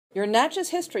Your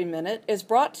Natchez History Minute is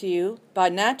brought to you by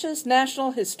Natchez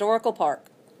National Historical Park.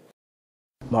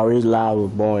 Maurice Lisle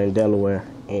was born in Delaware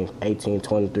in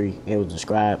 1823 and was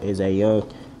described as a young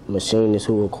machinist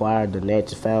who acquired the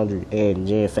Natchez Foundry and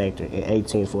gin factory in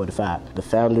 1845. The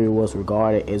foundry was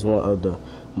regarded as one of the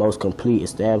most complete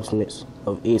establishments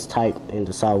of its type in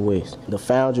the Southwest. The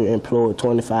foundry employed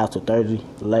 25 to 30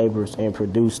 laborers and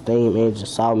produced steam engines,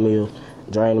 sawmills,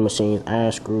 draining machines,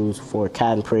 iron screws for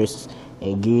cotton presses,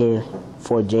 and gear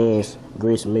for gins,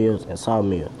 grist mills, and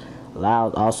sawmills.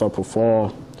 Lisle also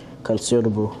performed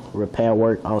considerable repair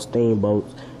work on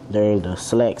steamboats during the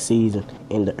slack season.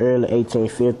 In the early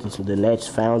 1850s, the Natchez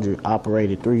Foundry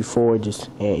operated 3 forges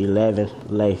and 11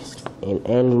 lathes and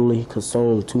annually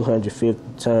consumed 250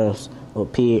 tons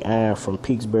of pig iron from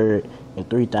Pittsburgh and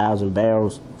 3,000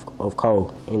 barrels of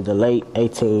coal. In the late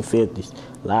 1850s,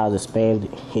 Lisle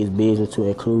expanded his business to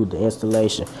include the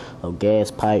installation of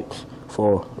gas pipes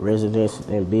for residences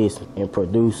and business, and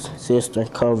produced cistern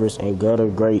covers and gutter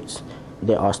grates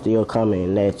that are still common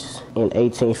in Natchez. In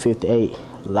 1858,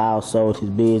 Lisle sold his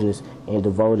business and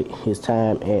devoted his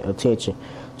time and attention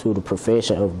to the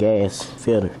profession of gas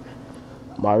fitter.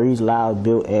 Maurice Lisle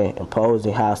built an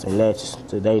imposing house in Natchez,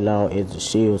 today known as the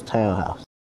Shields Townhouse.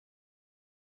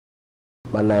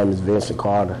 My name is Vincent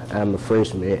Carter. I'm a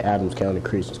freshman at Adams County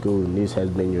Christian School, and this has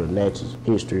been your Natchez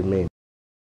History Minute.